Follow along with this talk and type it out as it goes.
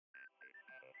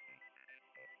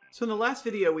So in the last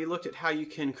video, we looked at how you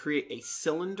can create a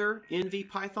cylinder in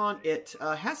VPython. It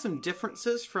has some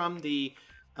differences from the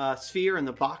sphere and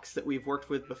the box that we've worked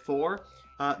with before.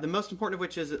 The most important of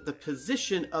which is that the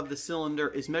position of the cylinder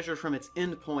is measured from its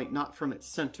endpoint, not from its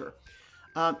center.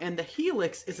 And the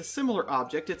helix is a similar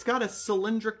object. It's got a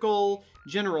cylindrical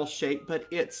general shape, but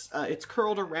it's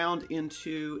curled around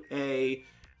into a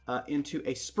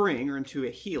spring or into a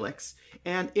helix,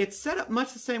 and it's set up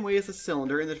much the same way as a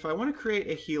cylinder, in that if I want to create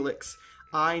a helix,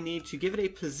 I need to give it a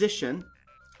position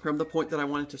from the point that I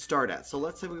want it to start at. So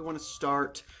let's say we want to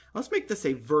start, let's make this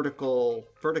a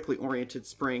vertically oriented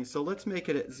spring, so let's make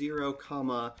it at 0,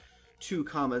 2,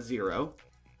 0.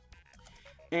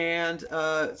 And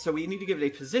so we need to give it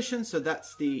a position, so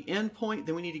that's the end point.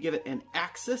 Then we need to give it an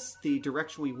axis, the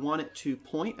direction we want it to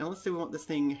point. And let's say we want this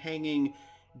thing hanging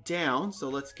down, so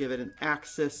let's give it an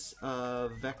axis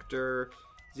of vector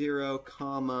 0,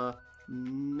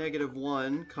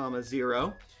 -1,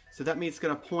 0. So that means it's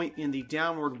going to point in the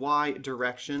downward y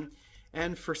direction.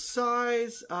 And for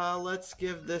size, let's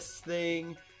give this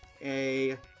thing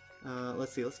a,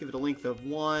 let's give it a length of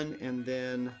 1, and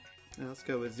then let's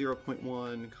go with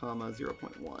 0.1,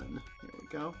 0.1. There we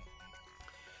go.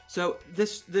 So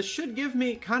this should give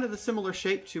me kind of the similar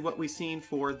shape to what we've seen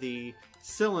for the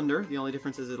cylinder. The only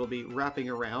difference is it'll be wrapping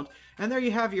around. And there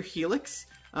you have your helix.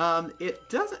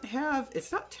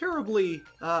 It's not terribly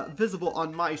visible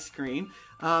on my screen.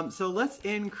 So let's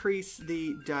increase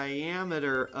the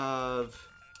diameter of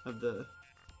the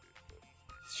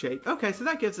shape. Okay, so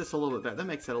that gives us a little bit better. That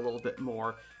makes it a little bit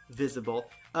more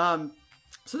visible.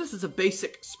 So this is a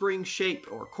basic spring shape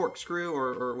or corkscrew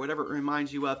or whatever it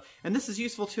reminds you of. And this is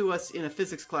useful to us in a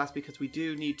physics class because we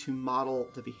do need to model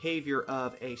the behavior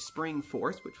of a spring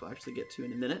force, which we'll actually get to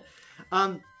in a minute.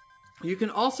 You can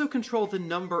also control the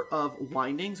number of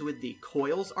windings with the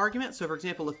coils argument. So for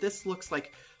example, if this looks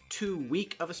like too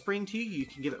weak of a spring to you, you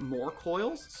can give it more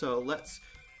coils. So let's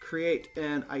create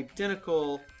an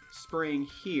identical spring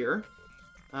here.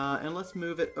 And let's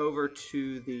move it over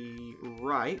to the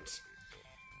right.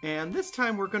 And this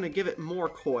time we're going to give it more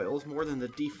coils, more than the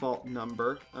default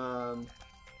number. So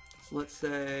let's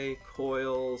say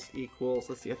coils equals,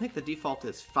 let's see, I think the default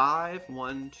is 5.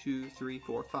 1, 2, 3,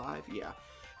 4, 5. Yeah.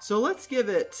 So let's give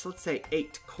it, let's say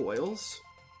 8 coils.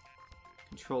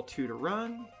 Control 2 to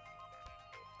run.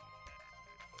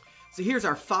 So here's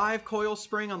our 5 coil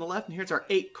spring on the left, and here's our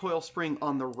 8 coil spring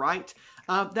on the right.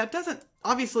 That doesn't,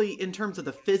 obviously, in terms of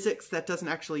the physics, that doesn't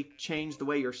actually change the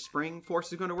way your spring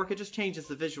force is going to work. It just changes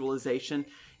the visualization.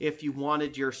 If you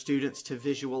wanted your students to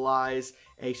visualize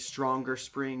a stronger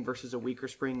spring versus a weaker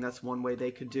spring, that's one way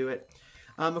they could do it.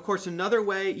 Of course, another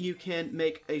way you can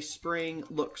make a spring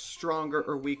look stronger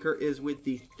or weaker is with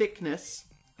the thickness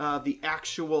of the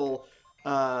actual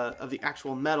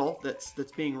metal that's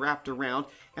being wrapped around,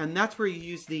 and that's where you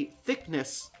use the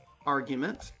thickness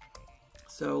argument.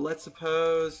 So let's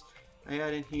suppose I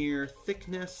add in here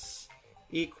thickness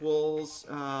equals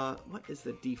what is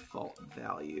the default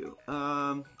value?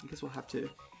 I guess we'll have to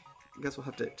guess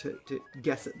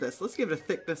at this. Let's give it a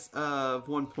thickness of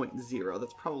 1.0.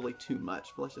 That's probably too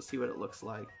much, but let's just see what it looks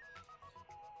like.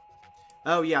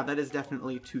 Oh yeah, that is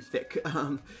definitely too thick.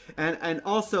 And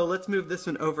also, let's move this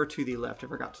one over to the left. I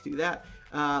forgot to do that.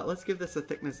 Let's give this a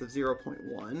thickness of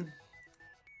 0.1.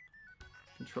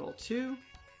 Control 2.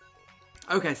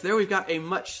 Okay, so there we've got a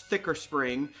much thicker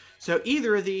spring. So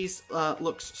either of these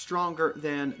looks stronger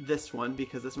than this one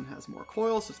because this one has more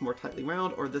coils, so it's more tightly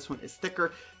wound, or this one is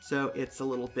thicker, so it's a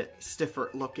little bit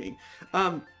stiffer looking.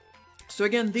 So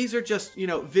again, these are just,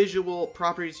 visual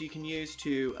properties you can use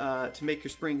to make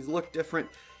your springs look different.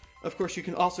 Of course, you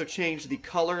can also change the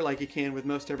color like you can with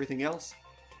most everything else.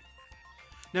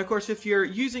 Now, of course, if you're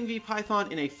using VPython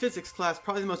in a physics class,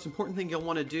 probably the most important thing you'll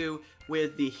want to do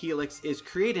with the helix is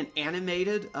create an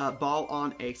animated ball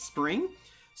on a spring.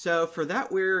 So for that,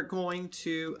 we're going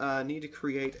to need to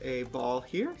create a ball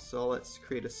here. So let's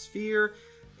create a sphere,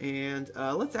 and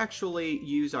let's actually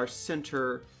use our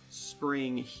center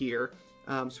spring here.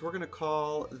 So we're going to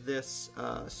call this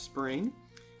spring.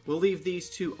 We'll leave these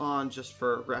two on just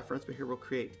for reference, but here we'll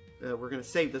create, we're going to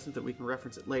save this so that we can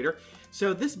reference it later.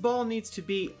 So this ball needs to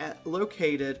be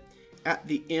located at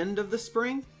the end of the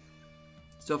spring.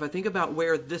 So if I think about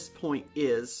where this point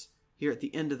is, here at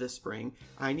the end of the spring,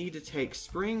 I need to take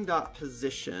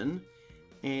spring.position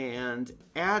and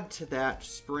add to that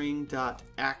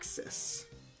spring.axis.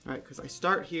 All right, because I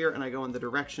start here and I go in the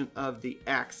direction of the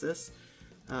axis.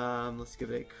 Let's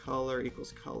give it a color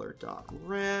equals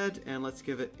color.red, and let's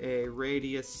give it a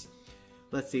radius.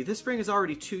 Let's see, this spring is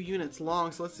already 2 units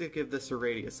long, so let's give this a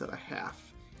radius of 1/2.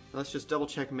 Let's just double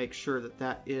check and make sure that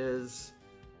that is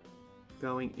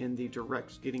going in the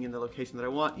getting in the location that I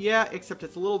want. Yeah, except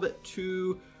it's a little bit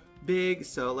too big,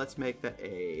 so let's make that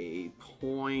a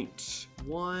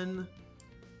 0.1.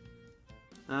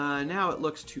 Now it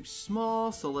looks too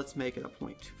small, so let's make it a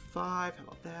 0.25. How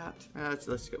about that?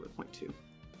 Let's go with 0.2.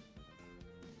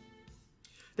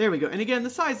 There we go. And again, the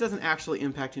size doesn't actually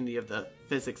impact any of the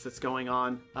physics that's going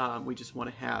on. We just want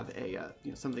to have a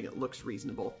something that looks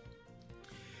reasonable.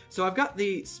 So I've got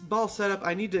the ball set up.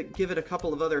 I need to give it a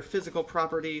couple of other physical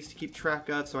properties to keep track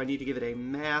of. So I need to give it a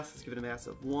mass. Let's give it a mass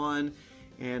of 1.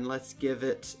 And let's give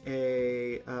it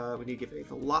a, we need to give it a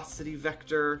velocity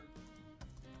vector.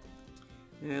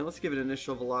 And let's give it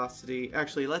initial velocity.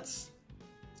 Actually, let's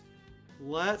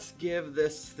give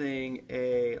this thing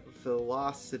a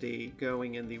velocity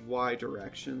going in the y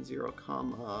direction,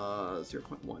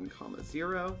 0.1,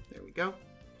 0. There we go.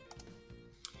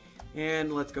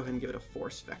 And let's go ahead and give it a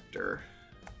force vector.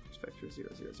 Force vector 0,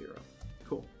 0, 0.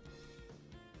 Cool.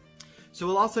 So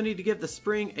we'll also need to give the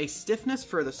spring a stiffness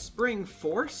for the spring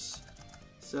force.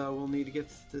 So we'll need to give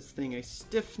this thing a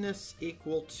stiffness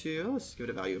equal to, let's give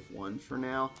it a value of 1 for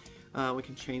now. We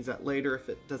can change that later if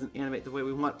it doesn't animate the way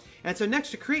we want. And so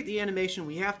next, to create the animation,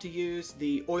 we have to use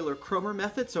the Euler-cromer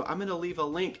method. So I'm going to leave a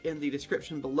link in the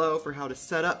description below for how to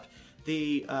set up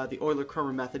the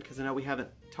Euler-cromer method, because I know we haven't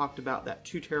talked about that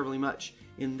too terribly much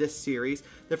in this series.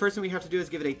 The first thing we have to do is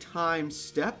give it a time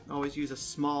step. Always use a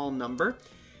small number. And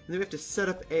then we have to set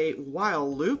up a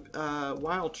while loop.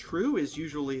 While true is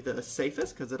usually the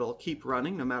safest because it'll keep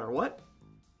running no matter what.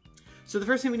 So the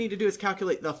first thing we need to do is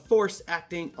calculate the force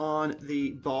acting on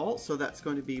the ball. So that's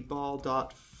going to be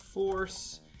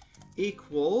ball.force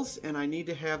equals, and I need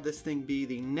to have this thing be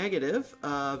the negative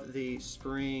of the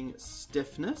spring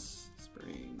stiffness,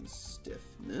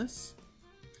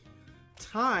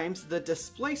 times the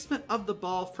displacement of the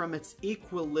ball from its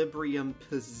equilibrium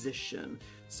position.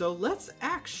 So let's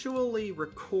actually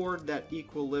record that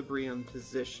equilibrium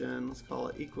position. Let's call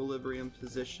it equilibrium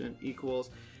position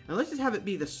equals, and let's just have it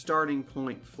be the starting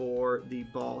point for the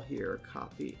ball here.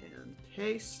 Copy and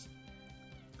paste.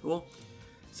 Cool.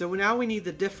 So now we need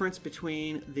the difference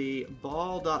between the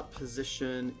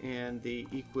ball.position and the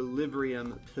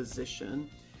equilibrium position.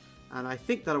 And I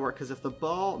think that'll work, because if the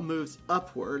ball moves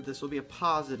upward, this will be a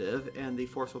positive and the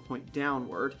force will point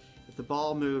downward. If the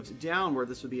ball moves downward,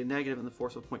 this would be a negative and the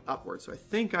force will point upward. So I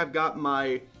think I've got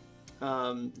my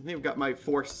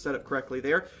force set up correctly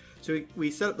there. So we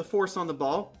set up the force on the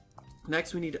ball.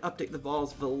 Next, we need to update the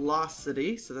ball's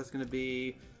velocity. So that's going to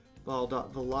be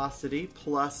ball.velocity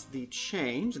plus the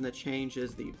change, and the change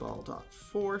is the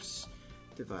ball.force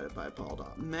divided by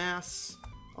ball.mass,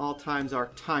 all times our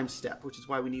time step, which is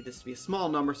why we need this to be a small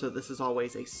number, so this is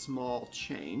always a small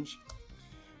change.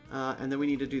 And then we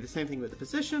need to do the same thing with the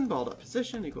position.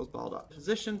 Ball.position equals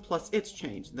ball.position plus its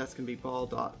change, and that's going to be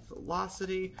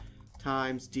ball.velocity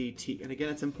times dt. And again,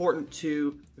 it's important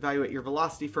to evaluate your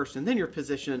velocity first and then your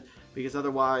position, because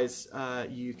otherwise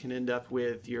you can end up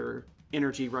with your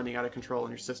energy running out of control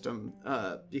and your system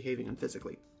behaving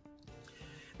unphysically.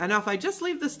 And now if I just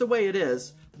leave this the way it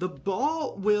is, the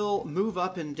ball will move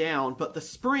up and down, but the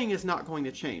spring is not going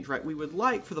to change, right? We would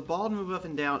like for the ball to move up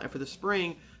and down and for the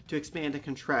spring to expand and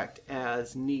contract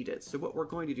as needed. So what we're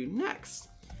going to do next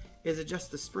is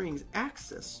adjust the spring's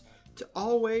axis to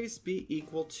always be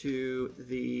equal to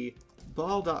the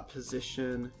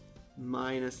ball.position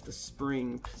minus the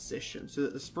spring position, so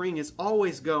that the spring is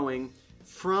always going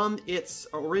from its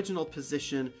original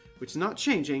position, which is not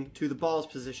changing, to the ball's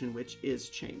position, which is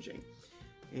changing.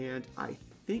 And I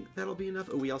think that'll be enough.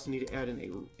 Oh, we also need to add in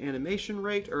an animation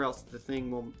rate, or else the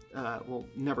thing will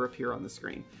never appear on the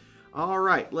screen. All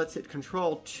right, let's hit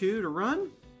Control-2 to run.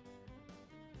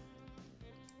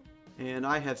 And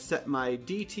I have set my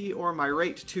DT or my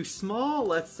rate too small.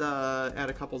 Let's add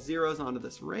a couple zeros onto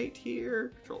this rate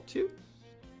here. Control-2.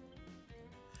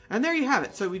 And there you have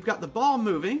it. So we've got the ball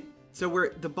moving. So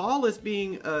the ball is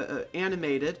being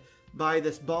animated by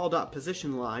this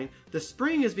ball.position line. The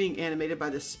spring is being animated by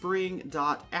the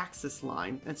spring.axis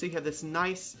line. And so you have this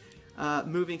nice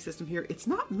moving system here. It's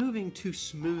not moving too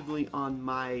smoothly on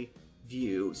my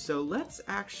view. So let's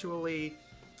actually,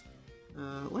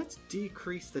 let's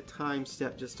decrease the time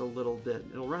step just a little bit.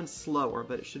 It'll run slower,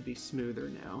 but it should be smoother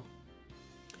now.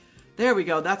 There we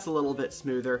go. That's a little bit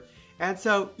smoother. And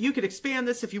so you could expand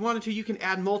this if you wanted to. You can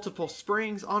add multiple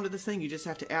springs onto this thing. You just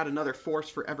have to add another force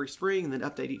for every spring and then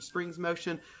update each spring's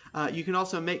motion. You can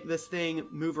also make this thing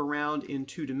move around in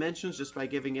 2 dimensions just by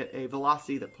giving it a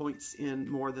velocity that points in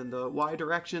more than the y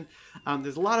direction.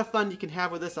 There's a lot of fun you can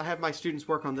have with this. I have my students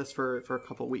work on this for a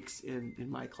couple weeks in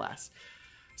my class.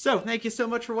 So thank you so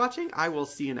much for watching. I will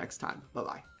see you next time.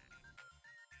 Bye-bye.